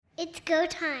It's go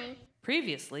time.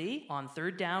 Previously on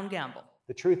Third Down Gamble.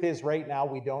 The truth is, right now,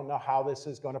 we don't know how this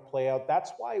is going to play out.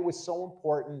 That's why it was so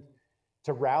important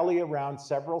to rally around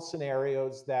several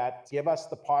scenarios that give us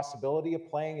the possibility of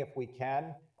playing if we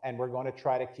can. And we're going to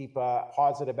try to keep a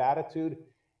positive attitude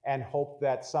and hope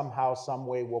that somehow, some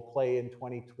way we'll play in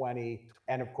 2020.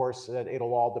 And of course,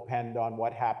 it'll all depend on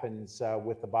what happens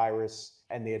with the virus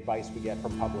and the advice we get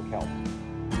from public health.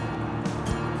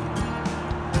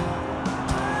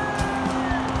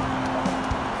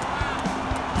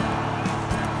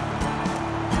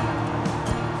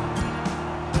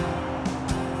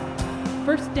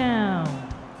 First down.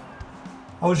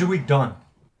 How was your week, Don?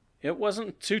 It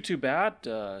wasn't too bad.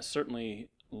 Certainly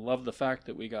love the fact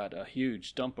that we got a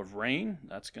huge dump of rain.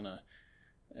 That's going to,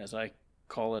 as I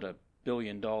call it, $1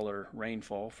 billion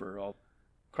rainfall for all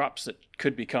crops that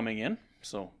could be coming in.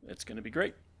 So it's going to be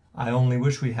great. I only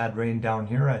wish we had rain down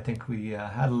here. I think we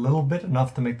had a little bit,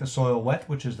 enough to make the soil wet,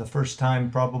 which is the first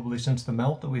time probably since the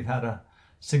melt that we've had a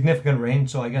significant rain.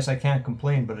 So I guess I can't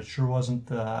complain, but it sure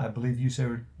wasn't, I believe you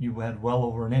said you had well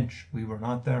over an inch. We were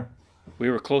not there. We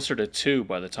were closer to 2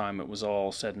 by the time it was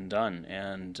all said and done.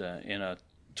 And in a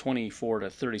 24 to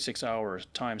 36 hour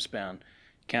time span,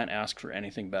 can't ask for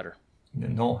anything better.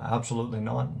 No, absolutely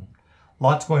not.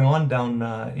 Lots going on down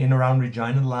in around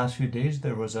Regina the last few days.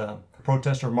 There was a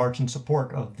protest or march in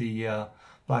support of the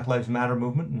Black Lives Matter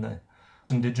movement and the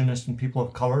Indigenous and people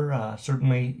of color.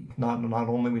 Certainly not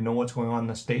only we know what's going on in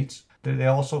the States, they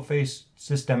also face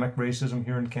systemic racism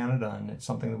here in Canada, and it's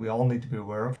something that we all need to be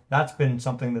aware of. That's been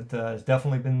something that has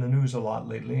definitely been in the news a lot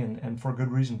lately, and for good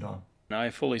reason, Don. I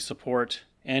fully support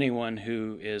anyone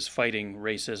who is fighting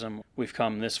racism. We've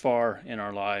come this far in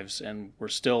our lives, and we're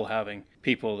still having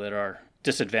people that are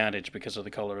disadvantaged because of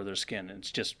the color of their skin.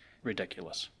 It's just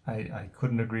ridiculous. I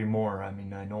couldn't agree more. I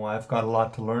mean, I know I've got a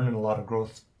lot to learn and a lot of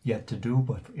growth yet to do,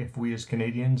 but if we as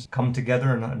Canadians come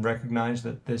together and recognize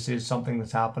that this is something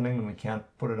that's happening and we can't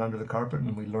put it under the carpet,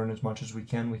 and we learn as much as we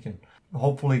can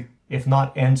hopefully, if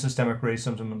not end systemic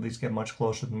racism, at least get much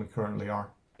closer than we currently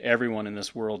are. Everyone in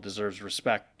this world deserves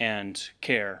respect and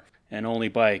care, and only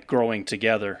by growing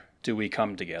together do we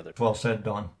come together. Well said,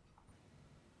 Don.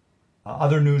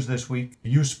 Other news this week,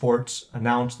 U Sports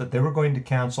announced that they were going to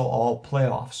cancel all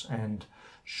playoffs, and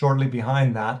shortly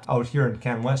behind that, out here in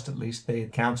Can West at least, they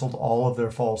canceled all of their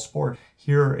fall sport.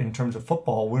 Here, in terms of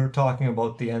football, we're talking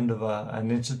about the end of an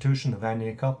institution, the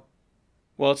Vanier Cup.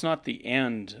 Well, it's not the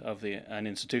end of an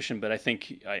institution, but I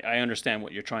think I understand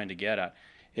what you're trying to get at.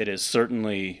 It is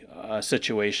certainly a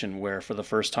situation where, for the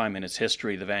first time in its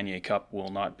history, the Vanier Cup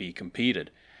will not be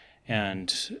competed.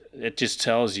 And it just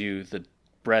tells you the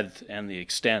breadth and the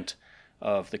extent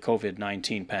of the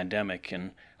COVID-19 pandemic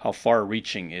and how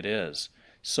far-reaching it is.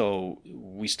 So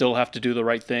we still have to do the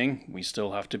right thing. We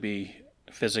still have to be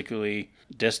physically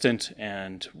distant.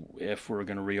 And if we're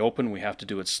going to reopen, we have to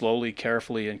do it slowly,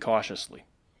 carefully, and cautiously.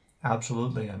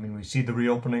 Absolutely. I mean, we see the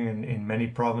reopening in many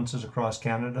provinces across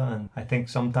Canada, and I think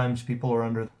sometimes people are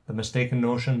under the mistaken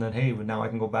notion that, hey, now I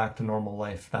can go back to normal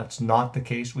life. That's not the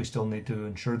case. We still need to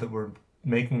ensure that we're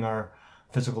making our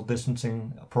physical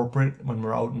distancing appropriate when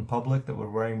we're out in public, that we're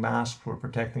wearing masks, we're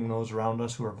protecting those around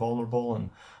us who are vulnerable. And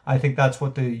I think that's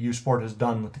what the U Sport has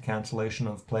done with the cancellation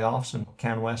of playoffs. And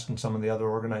Can West and some of the other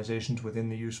organizations within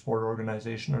the U Sport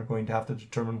organization are going to have to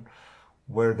determine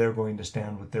where they're going to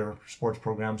stand with their sports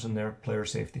programs and their player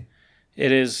safety.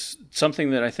 It is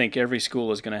something that I think every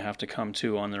school is going to have to come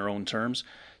to on their own terms.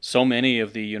 So many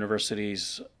of the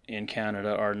universities in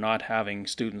Canada are not having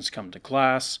students come to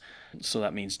class, so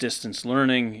that means distance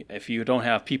learning. If you don't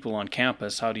have people on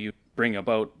campus, how do you bring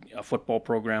about a football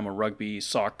program or rugby,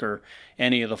 soccer,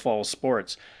 any of the fall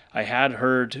sports? I had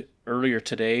heard earlier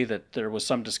today that there was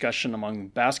some discussion among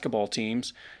basketball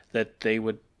teams that they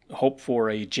would hope for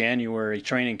a January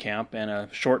training camp and a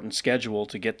shortened schedule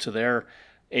to get to their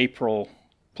April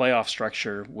playoff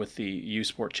structure with the U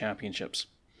Sport Championships.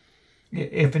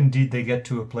 If indeed they get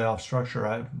to a playoff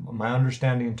structure, my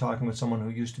understanding in talking with someone who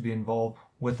used to be involved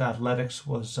with athletics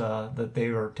was that they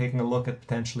are taking a look at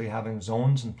potentially having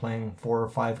zones and playing 4 or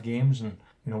 5 games, and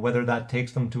whether that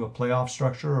takes them to a playoff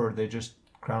structure or they just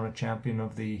crown a champion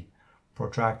of the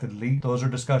protracted league. Those are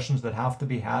discussions that have to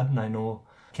be had, and I know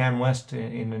Can West,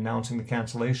 in announcing the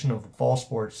cancellation of fall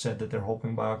sports, said that they're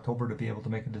hoping by October to be able to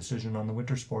make a decision on the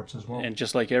winter sports as well. And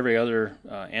just like every other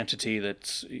entity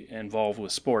that's involved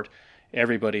with sport,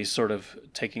 everybody's sort of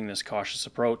taking this cautious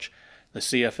approach. The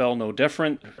CFL, no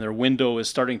different. Their window is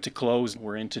starting to close.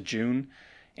 We're into June.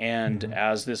 And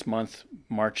as this month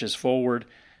marches forward,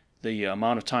 the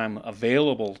amount of time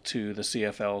available to the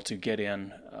CFL to get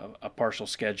in a partial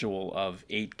schedule of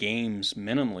 8 games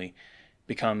minimally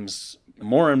becomes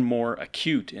more and more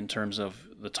acute in terms of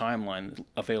the timeline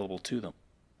available to them.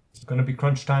 It's going to be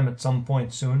crunch time at some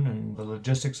point soon, and the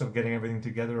logistics of getting everything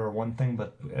together are one thing,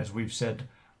 but as we've said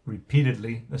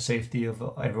repeatedly, the safety of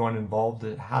everyone involved,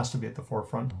 it has to be at the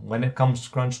forefront. When it comes to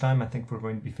crunch time, I think we're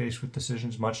going to be faced with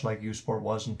decisions much like U Sport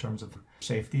was in terms of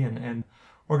safety and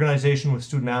organization with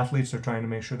student athletes. They're trying to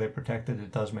make sure they're protected.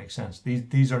 It does make sense.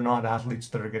 These are not athletes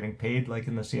that are getting paid like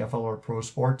in the CFL or pro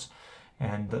sports,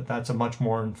 and that's a much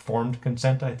more informed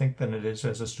consent, I think, than it is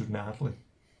as a student athlete.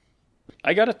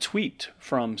 I got a tweet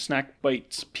from Snack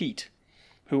Bites Pete,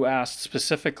 who asked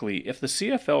specifically, if the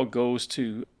CFL goes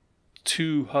to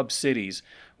 2 hub cities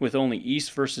with only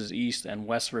East versus East and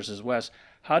West versus West,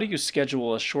 how do you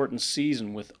schedule a shortened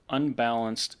season with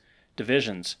unbalanced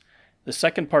divisions? The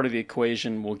second part of the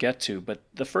equation we'll get to, but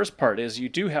the first part is you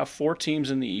do have 4 teams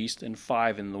in the East and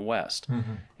 5 in the West.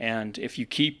 Mm-hmm. And if you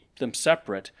keep them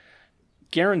separate,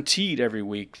 guaranteed every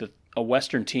week that a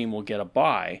Western team will get a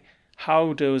bye.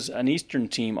 How does an Eastern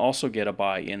team also get a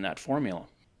bye in that formula?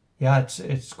 Yeah,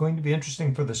 it's going to be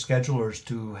interesting for the schedulers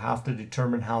to have to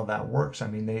determine how that works. I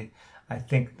mean, I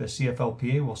think the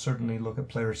CFLPA will certainly look at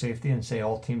player safety and say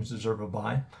all teams deserve a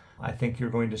bye. I think you're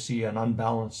going to see an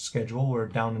unbalanced schedule where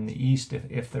down in the East,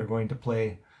 if they're going to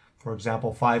play, for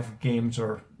example, 5 games,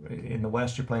 or in the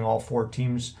West you're playing all 4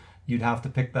 teams, you'd have to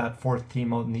pick that 4th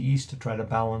team out in the East to try to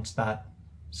balance that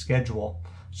schedule.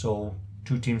 So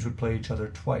 2 teams would play each other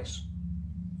twice.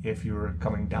 If you were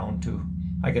coming down to,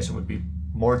 I guess it would be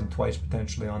more than twice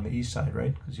potentially on the East side,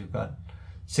 right? Because you've got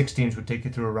 6 teams would take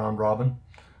you through a round robin,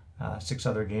 6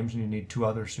 other games, and you need 2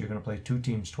 others, so you're going to play 2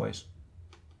 teams twice.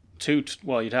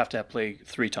 Well, you'd have to play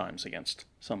 3 times against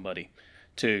somebody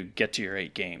to get to your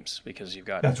 8 games, because you've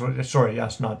got...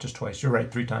 Yes, not just twice. You're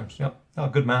right, 3 times. Yep. Oh,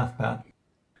 good math, Pat.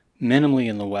 Minimally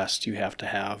in the West, you have to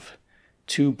have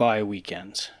 2 bye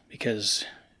weekends, because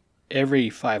every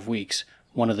 5 weeks,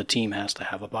 one of the team has to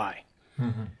have a bye.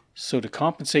 Mm-hmm. So to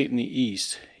compensate in the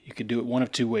East, you could do it one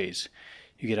of 2 ways.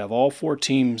 You could have all 4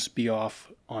 teams be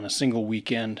off on a single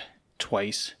weekend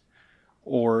twice,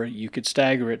 or you could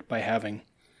stagger it by having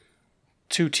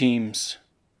 2 teams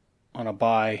on a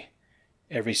bye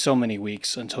every so many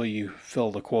weeks until you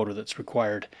fill the quota that's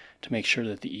required to make sure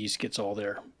that the East gets all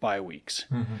their bye weeks.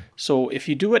 Mm-hmm. So if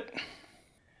you do it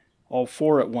all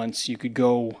 4 at once, you could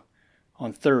go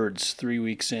on thirds, 3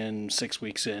 weeks in, 6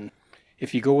 weeks in.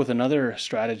 If you go with another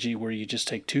strategy where you just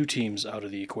take 2 teams out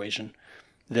of the equation,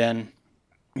 then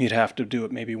you'd have to do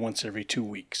it maybe once every 2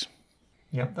 weeks.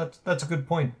 Yeah, that's a good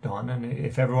point, Don. And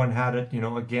if everyone had it,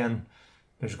 again,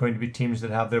 there's going to be teams that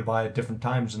have their bye at different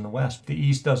times in the West. The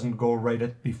East doesn't go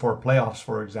right before playoffs,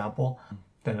 for example.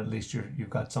 Then at least you've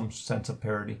got some sense of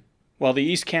parity. Well, the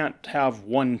East can't have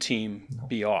 1 team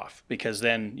be off, because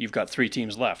then you've got 3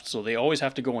 teams left. So they always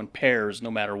have to go in pairs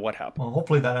no matter what happens. Well,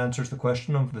 hopefully that answers the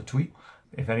question of the tweet.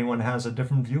 If anyone has a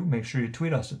different view, make sure you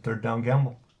tweet us at Third Down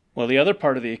Gamble. Well, the other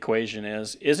part of the equation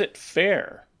is it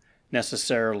fair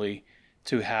necessarily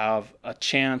to have a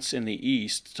chance in the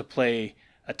East to play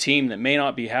a team that may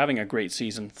not be having a great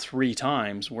season 3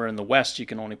 times, where in the West you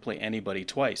can only play anybody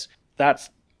twice?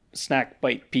 That's Snack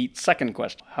Bite Pete's second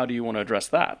question. How do you want to address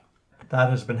that?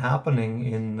 That has been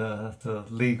happening in the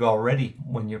league already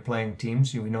when you're playing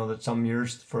teams. We know that some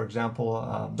years, for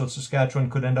example, Saskatchewan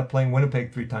could end up playing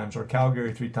Winnipeg 3 times, or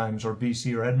Calgary 3 times, or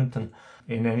BC or Edmonton.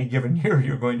 In any given year,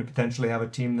 you're going to potentially have a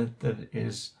team that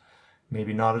is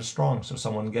maybe not as strong, so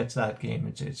someone gets that game.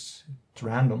 It's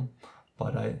random,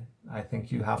 but I think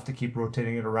you have to keep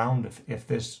rotating it around. If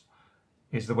this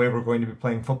is the way we're going to be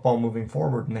playing football moving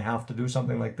forward, and they have to do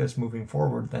something like this moving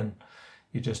forward, then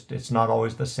it's not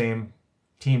always the same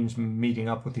teams meeting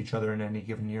up with each other in any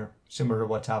given year, similar to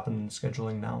what's happened in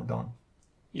scheduling now, Don.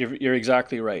 You're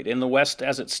exactly right. In the West,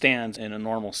 as it stands in a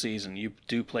normal season, you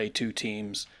do play 2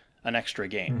 teams an extra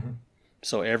game. Mm-hmm.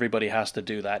 So everybody has to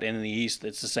do that. And in the East,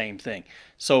 it's the same thing.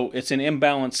 So it's an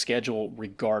imbalanced schedule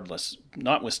regardless,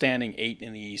 notwithstanding 8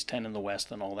 in the East, 10 in the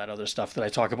West, and all that other stuff that I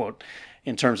talk about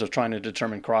in terms of trying to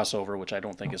determine crossover, which I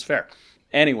don't think is fair.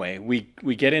 Anyway,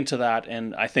 we get into that,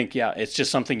 and I think, it's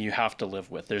just something you have to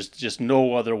live with. There's just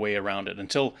no other way around it.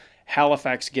 Until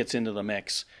Halifax gets into the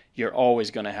mix, you're always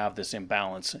going to have this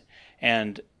imbalance.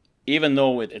 And even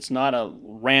though it's not a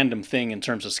random thing in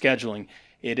terms of scheduling,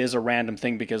 it is a random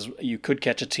thing because you could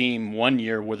catch a team one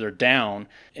year where they're down.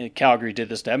 And Calgary did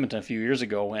this to Edmonton a few years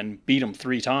ago and beat them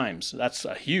 3 times. That's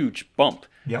a huge bump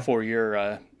for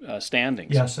your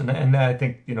standings. Yes, and I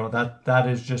think, that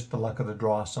is just the luck of the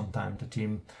draw sometimes. The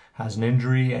team has an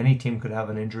injury. Any team could have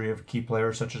an injury of a key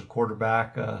player, such as a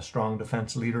quarterback, a strong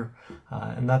defense leader,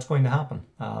 and that's going to happen.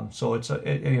 So it's,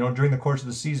 during the course of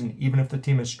the season, even if the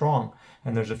team is strong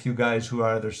and there's a few guys who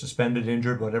are either suspended,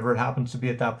 injured, whatever it happens to be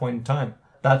at that point in time,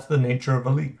 that's the nature of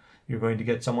a league. You're going to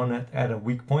get someone at a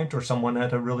weak point or someone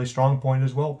at a really strong point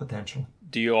as well, potentially.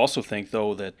 Do you also think,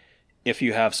 though, that if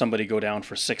you have somebody go down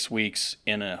for 6 weeks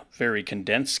in a very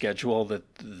condensed schedule, that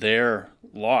their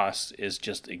loss is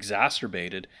just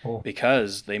exacerbated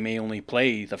because they may only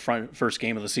play the first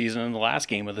game of the season and the last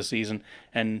game of the season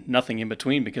and nothing in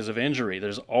between because of injury?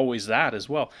 There's always that as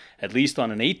well. At least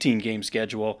on an 18-game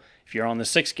schedule, if you're on the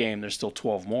 6th game, there's still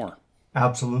 12 more.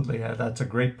 Absolutely. That's a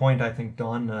great point, I think,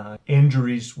 Don.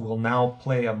 Injuries will now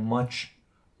play a much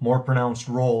more pronounced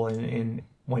role in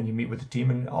when you meet with the team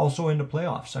and also in the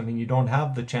playoffs. I mean, you don't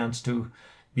have the chance to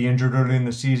be injured early in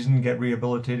the season, get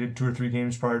rehabilitated 2 or 3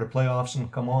 games prior to playoffs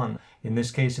and come on. In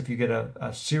this case, if you get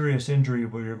a serious injury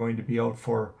where you're going to be out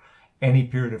for any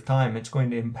period of time, it's going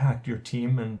to impact your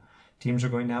team, and teams are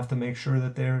going to have to make sure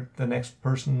that the next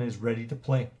person is ready to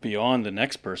play. Beyond the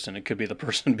next person, it could be the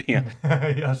person being...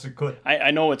 Yes, it could.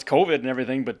 I know it's COVID and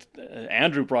everything, but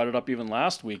Andrew brought it up even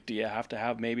last week. Do you have to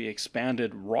have maybe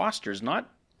expanded rosters, not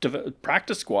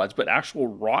practice squads, but actual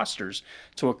rosters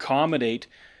to accommodate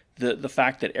the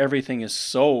fact that everything is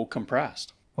so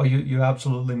compressed? Well, you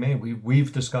absolutely may.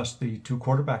 We've discussed the 2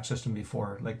 quarterback system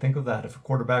before. Like, think of that. If a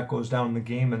quarterback goes down in the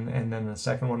game and then the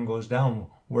second one goes down,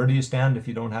 where do you stand if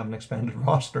you don't have an expanded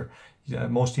roster?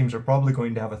 Most teams are probably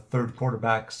going to have a 3rd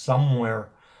quarterback somewhere,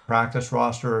 practice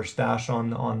roster or stash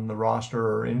on the roster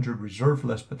or injured reserve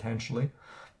list potentially.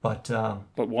 But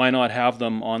why not have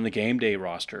them on the game day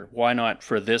roster? Why not,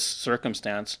 for this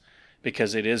circumstance,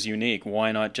 because it is unique,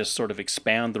 why not just sort of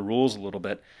expand the rules a little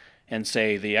bit and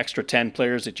say the extra 10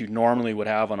 players that you normally would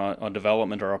have on a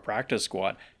development or a practice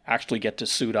squad actually get to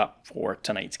suit up for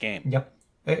tonight's game? Yep,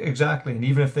 exactly. And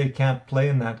even if they can't play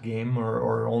in that game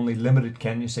or only limited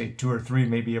can, you say 2 or 3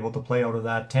 may be able to play out of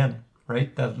that 10,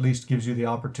 right? That at least gives you the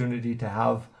opportunity to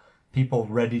have people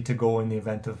ready to go in the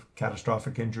event of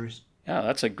catastrophic injuries. Yeah,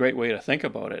 that's a great way to think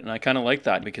about it. And I kind of like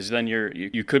that because then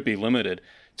you could be limited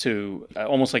to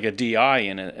almost like a DI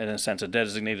in a sense, a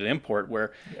designated import,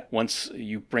 where once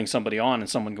you bring somebody on and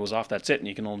someone goes off, that's it, and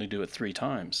you can only do it 3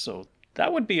 times. So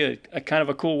that would be a kind of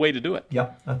a cool way to do it.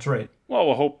 Yep, that's right. Well,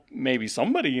 we'll hope maybe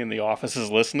somebody in the office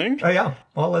is listening. Yeah.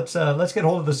 Well, let's get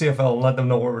hold of the CFL and let them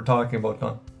know what we're talking about,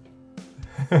 Don.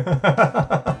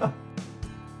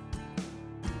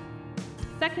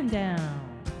 Second down.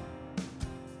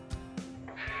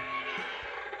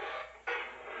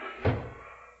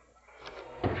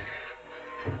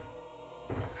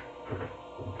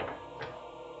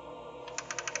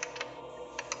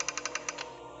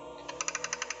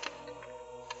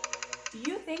 Do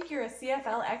you think you're a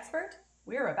CFL expert?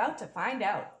 We're about to find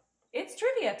out. It's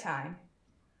trivia time.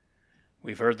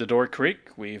 We've heard the door creak.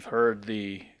 We've heard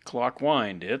the clock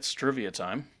wind. It's trivia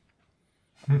time.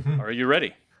 Are you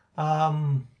ready?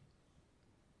 What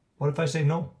if I say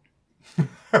no?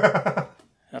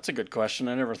 That's a good question.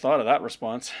 I never thought of that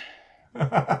response.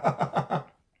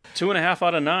 2.5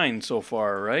 out of 9 so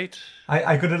far, right?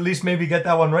 I could at least maybe get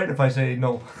that one right if I say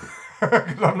no.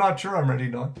 Because I'm not sure I'm ready,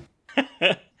 Don.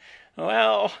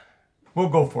 Well, we'll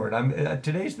go for it.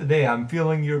 Today's the day. I'm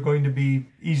feeling you're going to be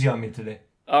easy on me today.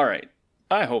 All right.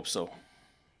 I hope so.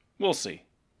 We'll see.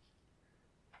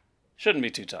 Shouldn't be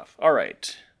too tough. All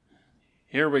right.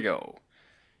 Here we go.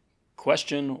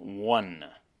 Question 1.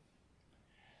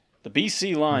 The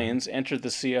BC Lions entered the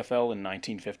CFL in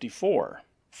 1954.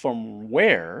 From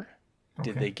where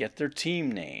did they get their team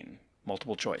name?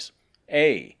 Multiple choice.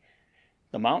 A,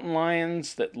 the mountain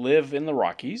lions that live in the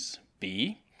Rockies.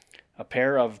 B, a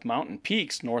pair of mountain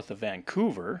peaks north of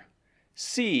Vancouver.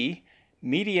 C,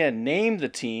 media named the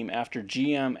team after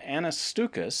GM Anas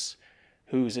Stukas,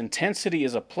 whose intensity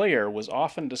as a player was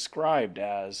often described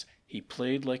as he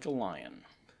played like a lion.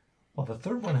 Well, the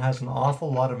third one has an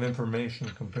awful lot of information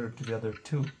compared to the other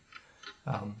 2.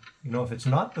 If it's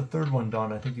not the third one,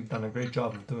 Don, I think you've done a great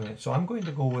job of doing it. So I'm going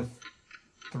to go with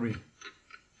 3.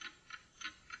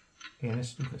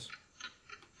 Anas Stukas.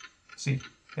 C.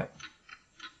 Yep.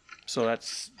 So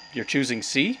you're choosing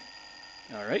C?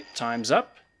 All right, time's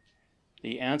up.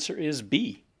 The answer is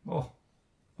B. Oh,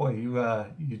 boy,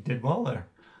 you did well there.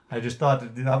 I just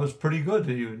thought that was pretty good.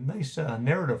 Nice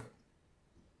narrative.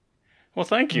 Well,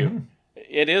 thank you. Mm-hmm.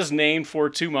 It is named for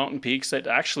 2 mountain peaks that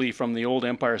actually from the old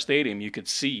Empire Stadium you could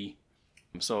see.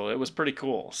 So it was pretty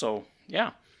cool. So,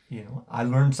 yeah. I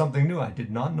learned something new. I did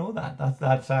not know that.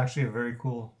 That's actually a very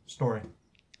cool story.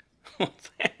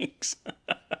 Thanks.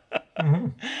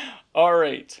 All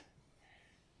right.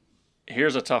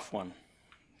 Here's a tough one.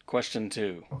 Question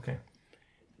 2. Okay.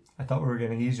 I thought we were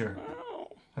getting easier.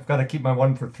 I've got to keep my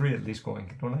 1 for 3 at least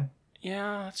going, don't I?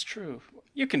 Yeah, that's true.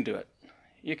 You can do it.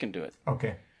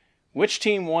 Okay. Which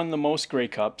team won the most Grey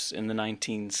Cups in the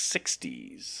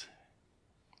 1960s?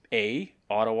 A.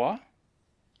 Ottawa.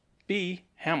 B.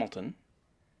 Hamilton.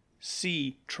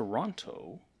 C.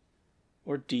 Toronto.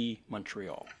 Or D.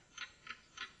 Montreal?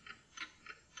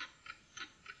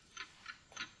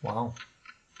 Wow.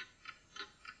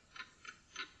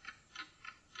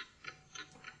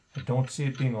 I don't see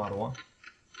it being Ottawa.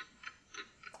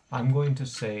 I'm going to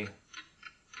say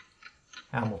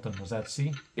Hamilton. Was that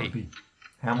C or B?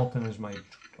 Hamilton is my...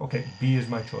 Okay, B is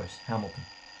my choice. Hamilton.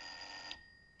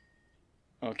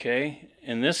 Okay,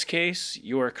 in this case,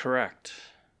 you are correct.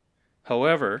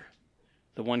 However,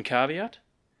 the one caveat,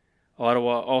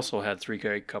 Ottawa also had 3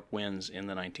 Grey Cup wins in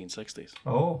the 1960s.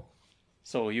 Oh.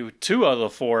 So you 2 out of the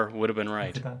 4 would have been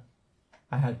right. Look at that.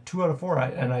 I had 2 out of 4,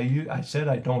 I said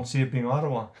I don't see it being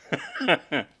Ottawa.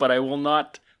 But I will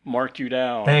not mark you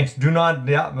down. Thanks. Do not.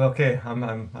 Yeah. Okay. I'm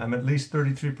at least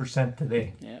 33%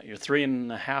 today. Yeah, you're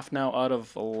 3.5 now out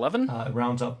of 11. It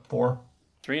rounds up 4.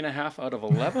 3.5 out of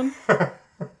 11.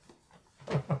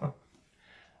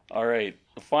 All right.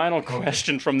 The final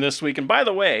question from this week, and by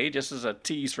the way, just as a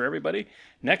tease for everybody,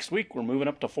 next week we're moving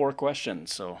up to 4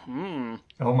 questions. So,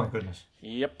 Oh my goodness.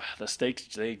 Yep, the stakes,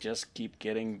 they just keep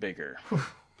getting bigger.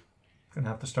 Gonna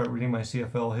have to start reading my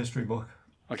CFL history book.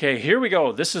 Okay, here we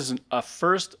go. This is a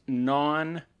first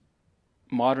non-modern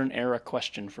era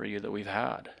question for you that we've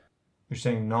had. You're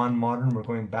saying non-modern, we're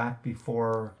going back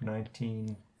before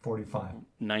 1945.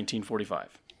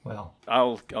 1945. Well,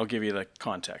 I'll give you the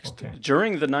context. Okay.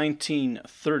 During the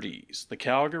 1930s, the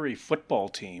Calgary football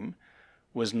team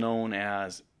was known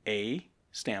as A.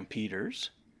 Stampeders,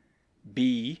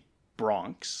 B.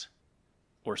 Bronx,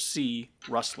 or C.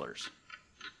 Rustlers.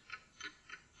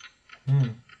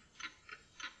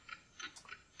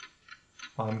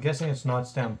 Well, I'm guessing it's not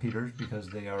Stampeders because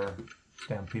they are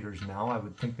Stampeders now. I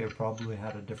would think they probably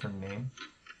had a different name.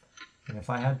 And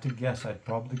if I had to guess, I'd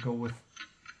probably go with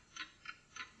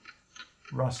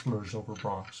Rustlers over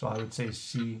Bronx. So I would say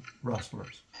C.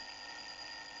 Rustlers.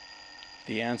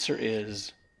 The answer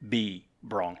is B.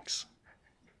 Bronx.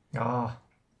 Ah,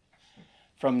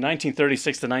 From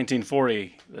 1936 to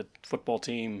 1940, the football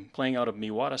team playing out of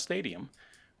Miwata Stadium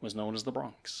was known as the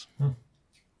Bronx.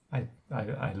 I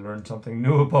learned something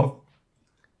new about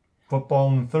football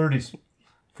in the 30s.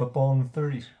 Football in the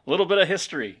 30s. A little bit of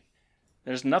history.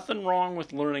 There's nothing wrong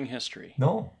with learning history.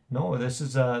 No, this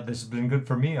has been good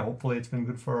for me. Hopefully it's been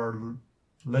good for our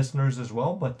listeners as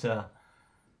well, but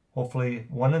hopefully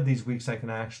one of these weeks I can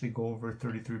actually go over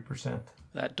 33%.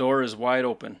 That door is wide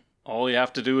open. All you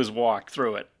have to do is walk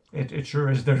through it. It sure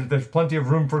is. There's plenty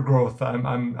of room for growth.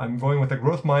 I'm going with a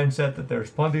growth mindset that there's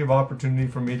plenty of opportunity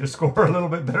for me to score a little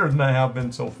bit better than I have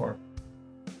been so far.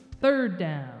 3rd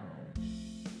down.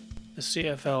 The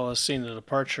CFL has seen the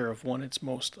departure of one of its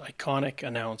most iconic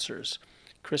announcers.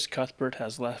 Chris Cuthbert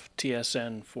has left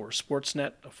TSN for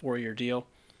Sportsnet, a 4-year deal,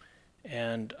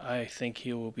 and I think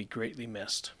he will be greatly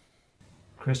missed.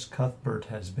 Chris Cuthbert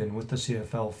has been with the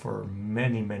CFL for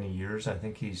many, many years. I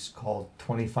think he's called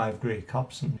 25 Grey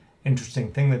Cups. And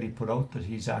interesting thing that he put out that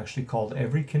he's actually called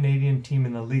every Canadian team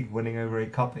in the league winning a Grey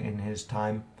Cup in his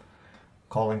time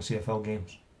calling CFL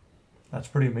games. That's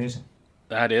pretty amazing.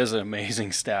 That is an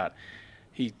amazing stat.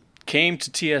 He came to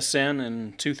TSN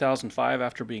in 2005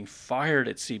 after being fired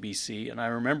at CBC, and I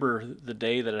remember the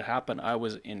day that it happened, I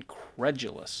was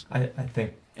incredulous. I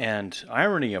think. And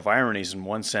irony of ironies in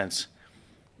one sense,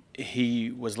 he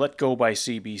was let go by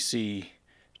CBC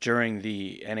during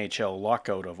the NHL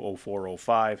lockout of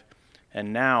 04-05,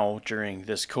 and now during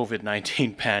this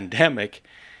COVID-19 pandemic,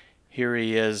 here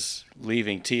he is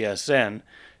leaving TSN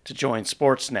to join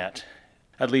Sportsnet.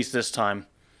 At least this time,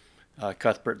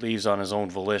 Cuthbert leaves on his own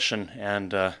volition,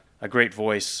 and a great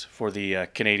voice for the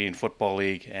Canadian Football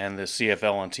League and the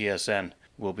CFL and TSN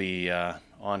will be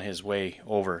on his way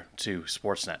over to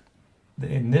Sportsnet.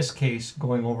 In this case,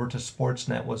 going over to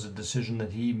Sportsnet was a decision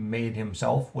that he made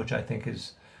himself, which I think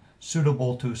is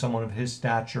suitable to someone of his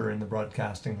stature in the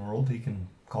broadcasting world. He can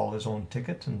call his own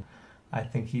ticket, and I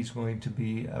think he's going to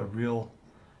be a real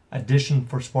addition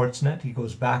for Sportsnet. He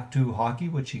goes back to hockey,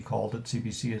 which he called at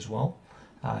CBC as well.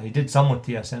 He did some with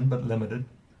TSN, but limited.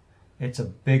 It's a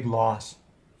big loss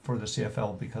for the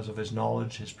CFL because of his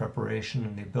knowledge, his preparation,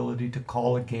 and the ability to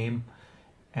call a game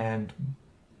and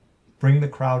bring the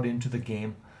crowd into the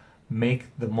game,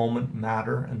 make the moment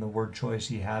matter, and the word choice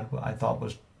he had, I thought,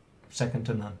 was second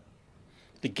to none.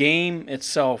 the game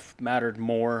itself mattered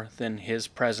more than his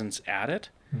presence at it.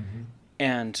 Mm-hmm.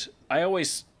 And I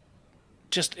always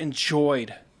just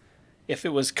enjoyed, if it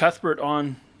was Cuthbert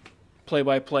on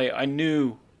play-by-play, I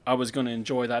knew I was going to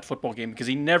enjoy that football game because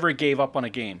he never gave up on a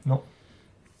game. No.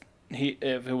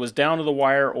 If it was down to the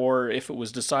wire or if it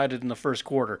was decided in the first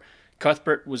quarter,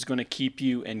 Cuthbert was going to keep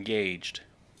you engaged.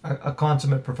 A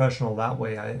consummate professional that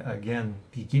way. Again,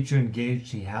 he keeps you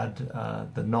engaged. He had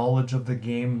the knowledge of the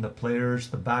game, the players,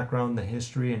 the background, the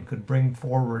history, and could bring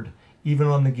forward, even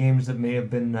on the games that may have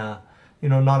been, not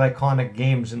iconic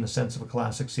games in the sense of a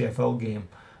classic CFL game.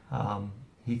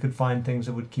 He could find things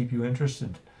that would keep you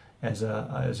interested as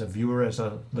a viewer, as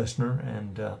a listener,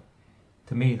 and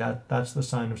to me, that's the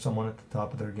sign of someone at the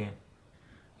top of their game.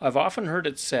 I've often heard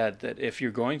it said that if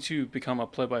you're going to become a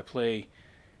play-by-play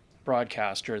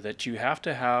broadcaster, that you have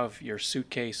to have your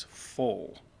suitcase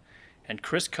full. And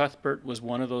Chris Cuthbert was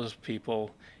one of those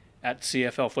people at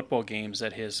CFL football games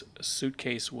that his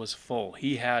suitcase was full.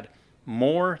 He had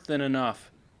more than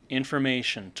enough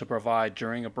information to provide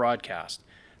during a broadcast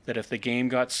that if the game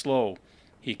got slow,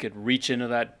 he could reach into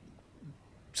that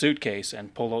suitcase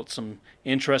and pull out some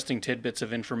interesting tidbits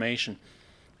of information.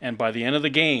 And by the end of the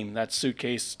game, that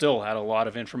suitcase still had a lot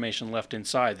of information left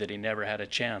inside that he never had a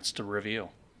chance to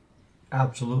reveal.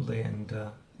 Absolutely. And,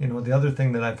 the other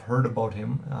thing that I've heard about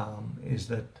him is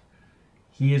that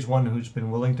he is one who's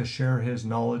been willing to share his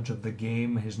knowledge of the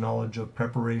game, his knowledge of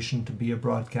preparation to be a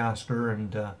broadcaster.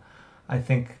 And I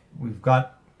think we've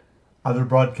got other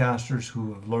broadcasters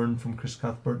who have learned from Chris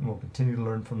Cuthbert and will continue to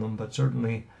learn from them. But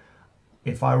certainly,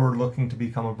 if I were looking to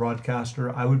become a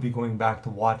broadcaster, I would be going back to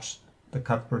watch the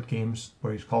Cuthbert games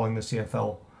where he's calling the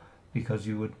CFL, because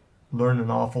you would learn an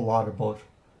awful lot about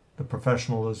the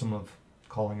professionalism of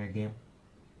calling a game.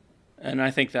 And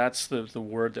I think that's the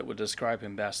word that would describe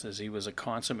him best, is he was a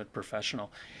consummate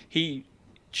professional. He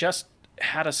just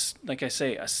had, a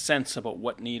sense about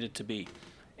what needed to be.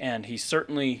 And he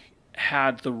certainly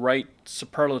had the right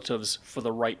superlatives for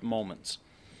the right moments.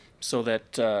 So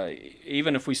that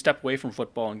even if we step away from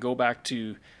football and go back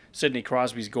to Sidney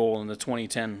Crosby's goal in the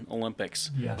 2010 Olympics,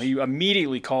 yes, he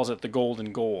immediately calls it the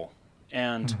golden goal.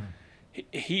 And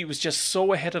he was just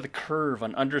so ahead of the curve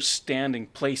on understanding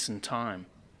place and time.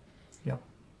 Yeah.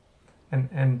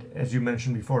 And as you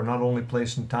mentioned before, not only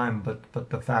place and time, but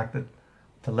the fact that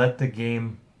to let the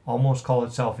game almost call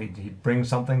itself. He'd bring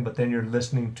something, but then you're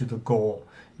listening to the goal.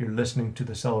 You're listening to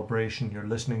the celebration. You're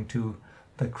listening to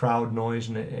the crowd noise,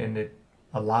 and it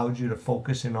allowed you to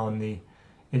focus in on the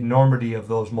enormity of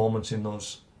those moments in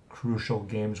those crucial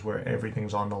games where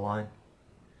everything's on the line.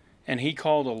 And he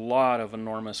called a lot of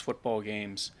enormous football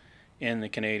games in the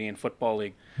Canadian Football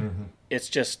League. Mm-hmm. It's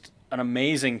just an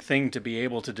amazing thing to be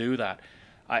able to do that.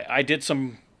 I did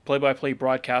some play-by-play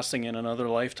broadcasting in another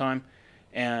lifetime,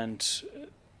 and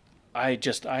I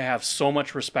have so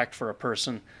much respect for a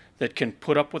person that can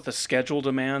put up with the schedule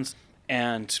demands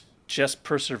and just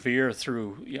persevere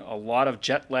through a lot of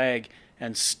jet lag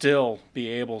and still be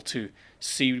able to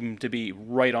seem to be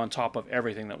right on top of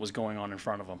everything that was going on in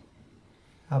front of him.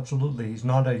 Absolutely. He's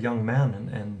not a young man,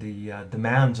 and the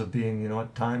demands of being,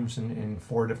 at times in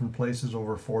 4 different places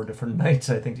over 4 different nights,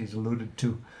 I think he's alluded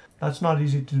to. That's not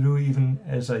easy to do even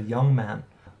as a young man.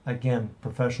 Again,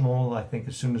 professional. I think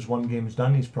as soon as one game is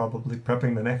done, he's probably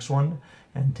prepping the next one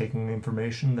and taking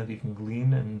information that he can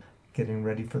glean and getting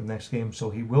ready for the next game.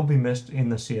 So he will be missed in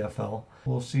the CFL.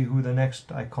 We'll see who the next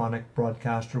iconic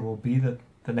broadcaster will be that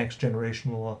the next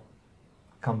generation will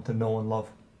come to know and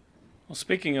love. Well,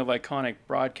 speaking of iconic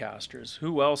broadcasters,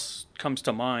 who else comes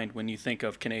to mind when you think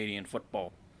of Canadian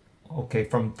football? Okay,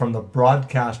 from the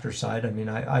broadcaster side,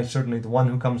 I certainly, the one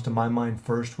who comes to my mind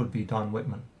first would be Don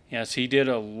Whitman. Yes, he did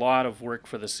a lot of work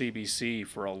for the CBC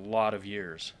for a lot of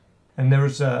years. And there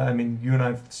was, you and I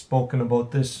have spoken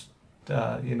about this,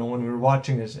 when we were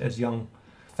watching as young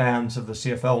fans of the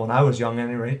CFL, when I was young at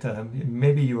any rate.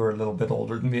 Maybe you were a little bit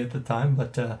older than me at the time,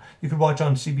 but you could watch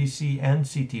on CBC and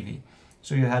CTV.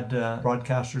 So you had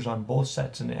broadcasters on both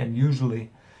sets, and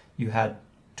usually you had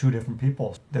 2 different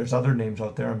people. There's other names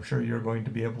out there. I'm sure you're going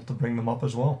to be able to bring them up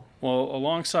as well. Well,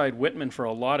 alongside Whitman for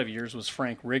a lot of years was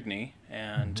Frank Rigney,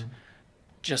 and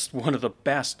just one of the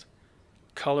best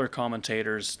color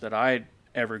commentators that I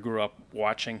ever grew up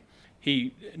watching.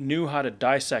 He knew how to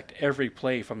dissect every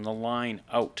play from the line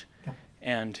out,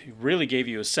 and he really gave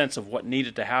you a sense of what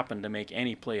needed to happen to make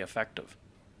any play effective.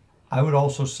 I would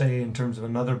also say, in terms of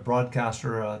another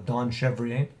broadcaster, Don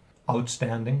Chevrier,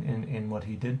 outstanding in what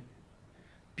he did.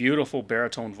 Beautiful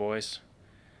baritone voice.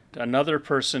 Another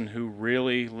person who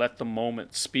really let the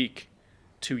moment speak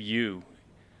to you.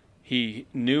 He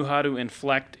knew how to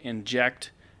inflect,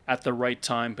 inject, at the right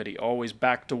time, but he always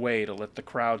backed away to let the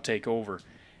crowd take over.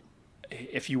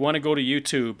 If you want to go to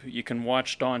YouTube, you can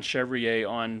watch Don Chevrier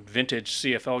on vintage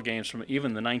CFL games from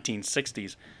even the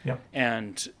 1960s. Yep.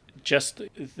 And just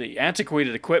the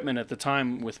antiquated equipment at the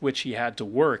time with which he had to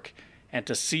work, and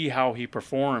to see how he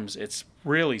performs, it's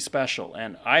really special.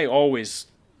 And I always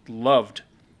loved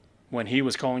when he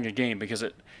was calling a game, because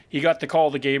he got to call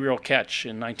the Gabriel catch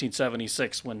in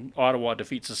 1976 when Ottawa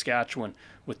defeats Saskatchewan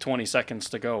with 20 seconds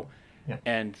to go. Yeah.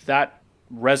 And that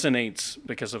resonates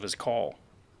because of his call.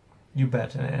 You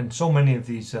bet. And so many of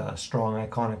these strong,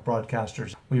 iconic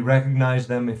broadcasters, we recognize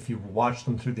them if you watch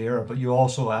them through the era, but you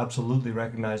also absolutely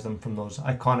recognize them from those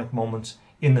iconic moments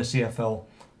in the CFL,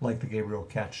 like the Gabriel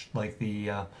catch, like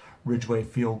the Ridgeway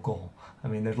field goal. I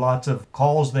mean, there's lots of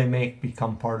calls they make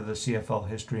become part of the CFL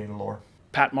history and lore.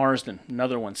 Pat Marsden,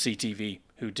 another one, CTV,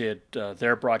 who did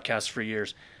their broadcasts for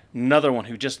years. Another one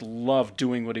who just loved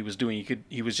doing what he was doing.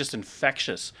 He was just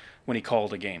infectious when he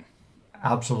called a game.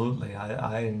 Absolutely.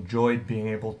 I enjoyed being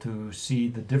able to see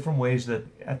the different ways that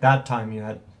at that time you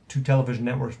had 2 television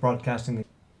networks broadcasting.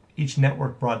 Each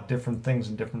network brought different things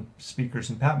and different speakers.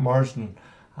 And Pat Marsden,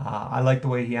 I liked the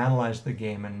way he analyzed the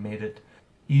game and made it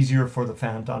easier for the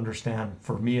fan to understand.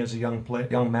 For me as a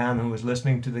young man who was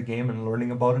listening to the game and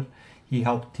learning about it, he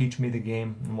helped teach me the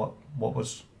game and what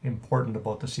was important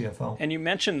about the CFL. And you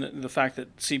mentioned the fact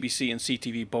that CBC and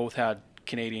CTV both had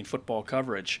Canadian football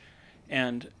coverage.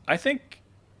 And I think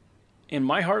in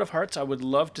my heart of hearts, I would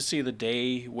love to see the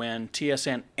day when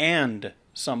TSN and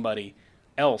somebody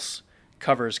else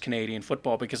covers Canadian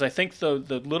football, because I think the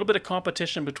little bit of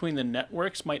competition between the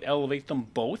networks might elevate them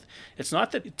both. It's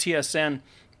not that TSN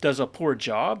does a poor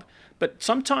job, but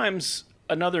sometimes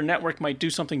another network might do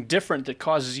something different that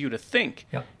causes you to think.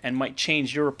 Yep. And might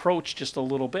change your approach just a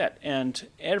little bit. And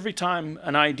every time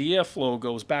an idea flow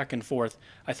goes back and forth,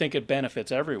 I think it benefits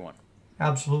everyone.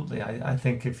 Absolutely. I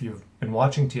think if you've been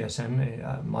watching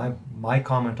TSN, my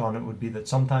comment on it would be that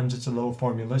sometimes it's a little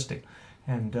formulistic.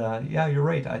 And yeah, you're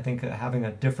right. I think having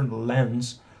a different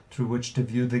lens through which to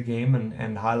view the game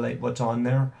and highlight what's on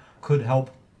there could help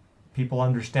people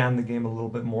understand the game a little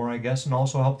bit more, I guess, and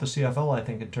also help the CFL, I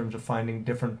think, in terms of finding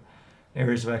different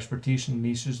areas of expertise and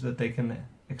niches that they can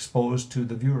expose to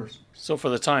the viewers. So for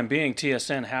the time being,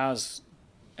 TSN has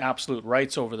absolute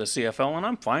rights over the CFL, and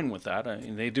I'm fine with that. I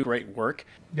mean, they do great work.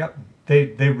 Yep, they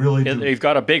really do. They've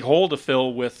got a big hole to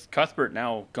fill with Cuthbert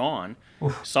now gone.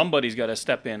 Oof. Somebody's got to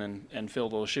step in and fill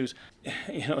those shoes.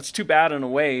 You know, it's too bad in a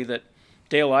way that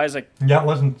Dale Isaac... Yeah,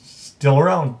 wasn't still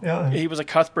around. Yeah, he was a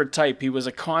Cuthbert type. He was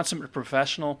a consummate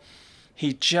professional.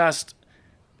 He just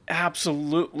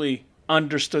absolutely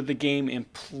understood the game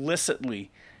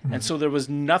implicitly. Mm-hmm. And so there was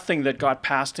nothing that got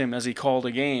past him as he called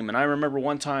a game. And I remember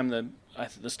one time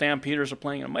the Stampeders were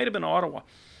playing, it might have been Ottawa,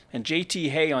 and JT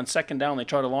Hay on second down, they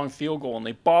tried a long field goal and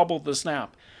they bobbled the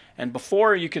snap. And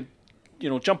before you could,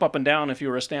 jump up and down if you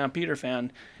were a Stampeder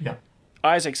fan, yeah,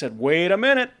 Isaac said, wait a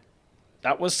minute,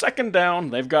 that was second down.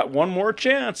 They've got one more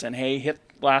chance. And Hay hit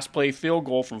last play field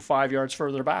goal from 5 yards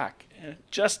further back.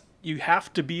 Just, you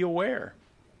have to be aware.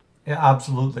 Yeah,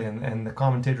 absolutely. And the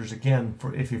commentators, again,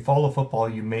 if you follow football,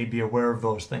 you may be aware of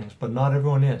those things, but not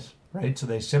everyone is, right? So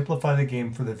they simplify the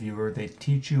game for the viewer. They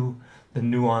teach you the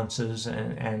nuances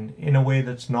and in a way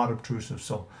that's not obtrusive.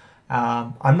 So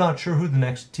I'm not sure who the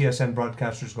next TSN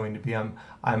broadcaster is going to be.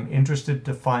 I'm interested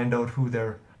to find out who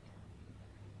their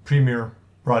premier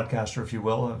broadcaster, if you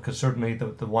will, because certainly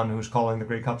the one who's calling the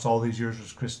Grey Cups all these years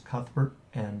was Chris Cuthbert,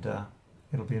 and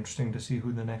it'll be interesting to see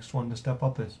who the next one to step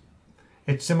up is.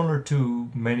 It's similar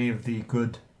to many of the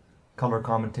good color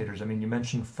commentators. I mean, you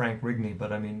mentioned Frank Rigney,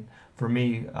 but I mean, for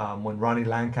me, when Ronnie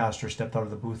Lancaster stepped out of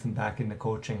the booth and back into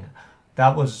coaching,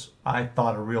 that was, I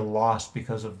thought, a real loss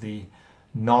because of the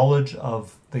knowledge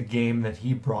of the game that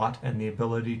he brought and the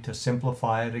ability to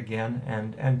simplify it again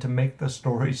and to make the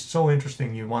stories so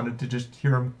interesting you wanted to just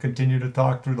hear him continue to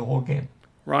talk through the whole game.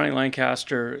 Ronnie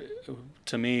Lancaster,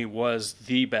 to me, was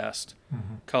the best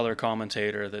color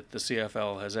commentator that the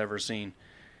CFL has ever seen.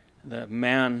 The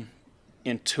man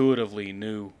intuitively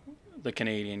knew the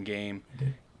Canadian game,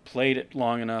 played it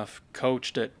long enough,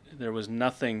 coached it. There was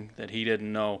nothing that he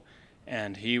didn't know.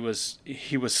 And he was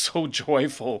so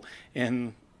joyful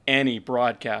in any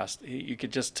broadcast. You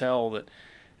could just tell that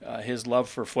his love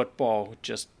for football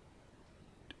just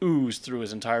oozed through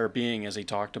his entire being as he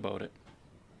talked about it.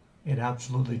 It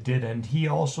absolutely did, and he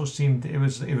also seemed, it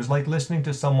was like listening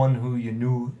to someone who you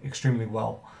knew extremely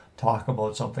well talk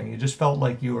about something. You just felt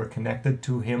like you were connected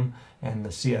to him and the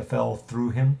CFL through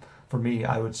him. For me,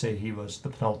 I would say he was the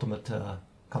penultimate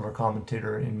color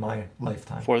commentator in my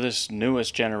lifetime. For this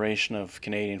newest generation of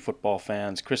Canadian football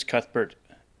fans, Chris Cuthbert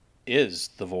is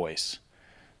the voice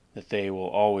that they will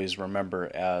always remember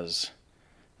as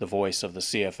the voice of the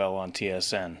CFL on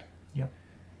TSN. Yep.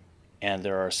 And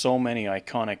there are so many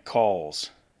iconic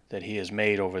calls that he has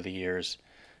made over the years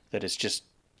that it's just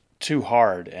too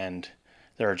hard, and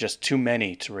there are just too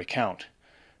many to recount.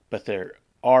 But there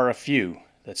are a few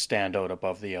that stand out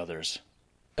above the others,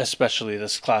 especially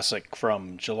this classic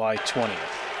from July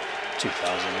 20th,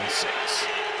 2006.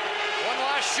 One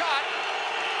last shot,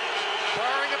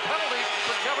 barring a penalty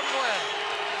for Kevin Glenn.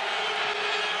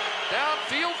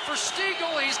 Downfield for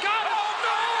Stiegel, he's got it! Oh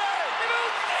no! Emil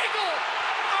Stiegel!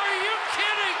 Are you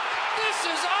kidding? This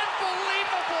is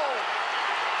unbelievable!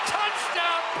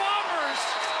 Touchdown Bombers!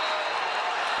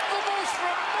 The most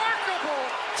remarkable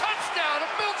touchdown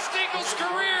of Milt Stiegel's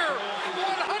career!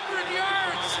 100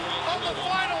 yards on the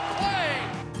final play!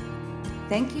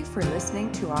 Thank you for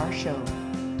listening to our show.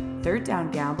 Third Down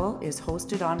Gamble is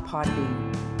hosted on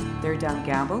Podbean. Third Down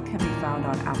Gamble can be found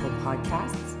on Apple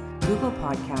Podcasts, Google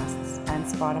Podcasts, and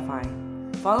Spotify.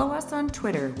 Follow us on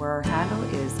Twitter, where our handle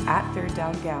is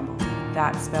 @ThirdDownGamble.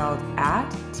 That's spelled at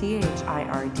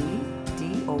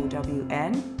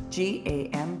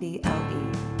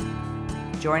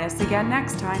ThirdDownGamble. Join us again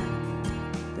next time.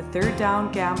 The Third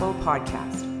Down Gamble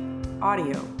Podcast.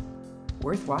 Audio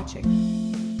worth watching.